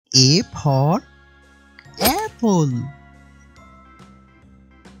A for apple.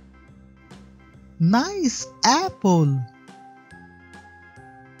 Nice apple.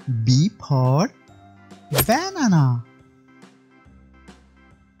 B for banana.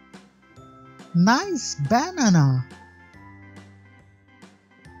 Nice banana.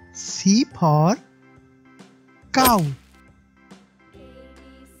 C for cow.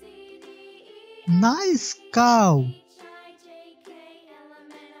 Nice cow.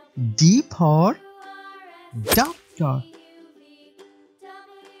 D for doctor.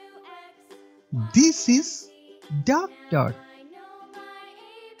 This is doctor.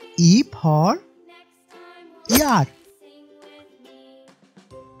 E for ear.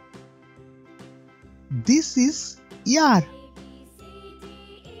 This is ear.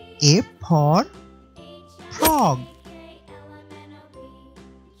 F for frog.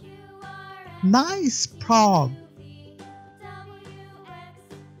 Nice frog.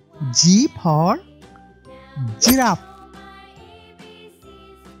 G for giraffe.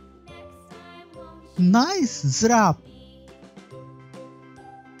 Nice giraffe.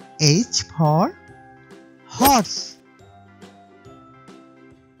 H for horse.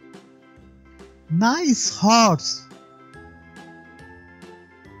 Nice horse.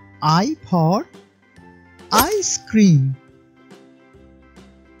 I for ice cream.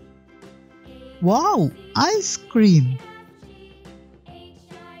 Wow, ice cream.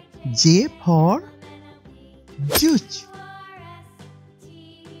 J for juice.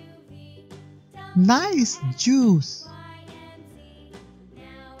 Nice juice.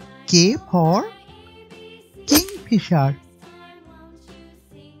 K for kingfisher.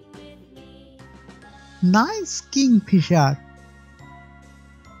 Nice kingfisher.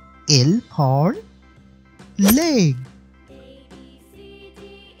 L for leg.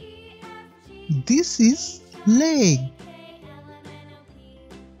 This is leg.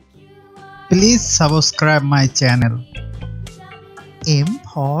 Please subscribe my channel. M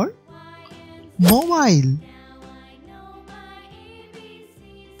for mobile.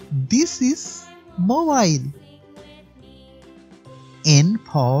 This is mobile. N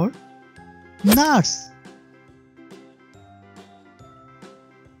for nurse.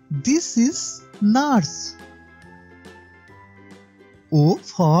 This is nurse. O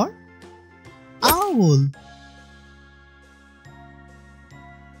for owl.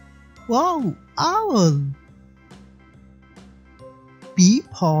 Wow, owl. P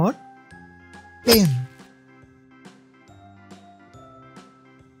for pen.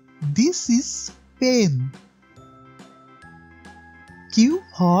 This is pen. Q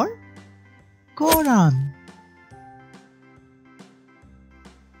for Quran.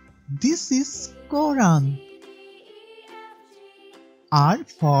 This is Quran. R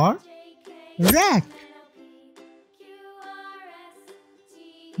for rat.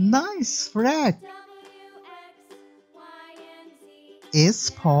 Nice rat. S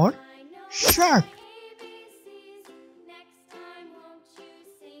for shirt.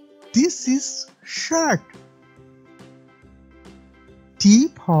 This is shirt. T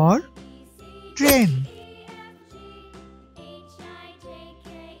for train.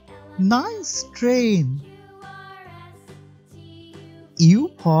 Nice train.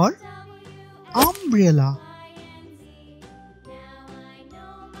 U for umbrella.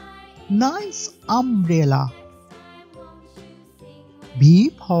 Nice umbrella.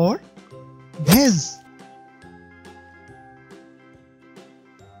 V for vase.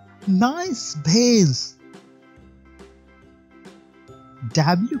 Nice vase.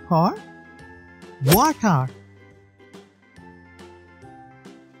 W for water.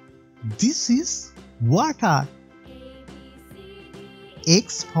 This is water.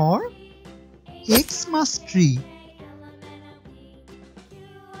 X for Xmas tree.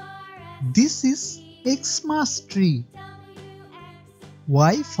 This is Xmas tree.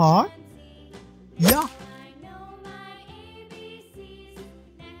 Y for yak.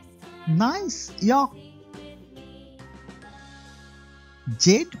 Nice yak.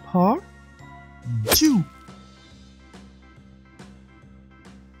 Z for Jew.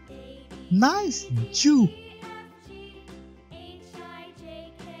 Nice Jew.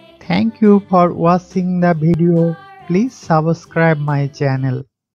 Thank you for watching the video. Please subscribe my channel.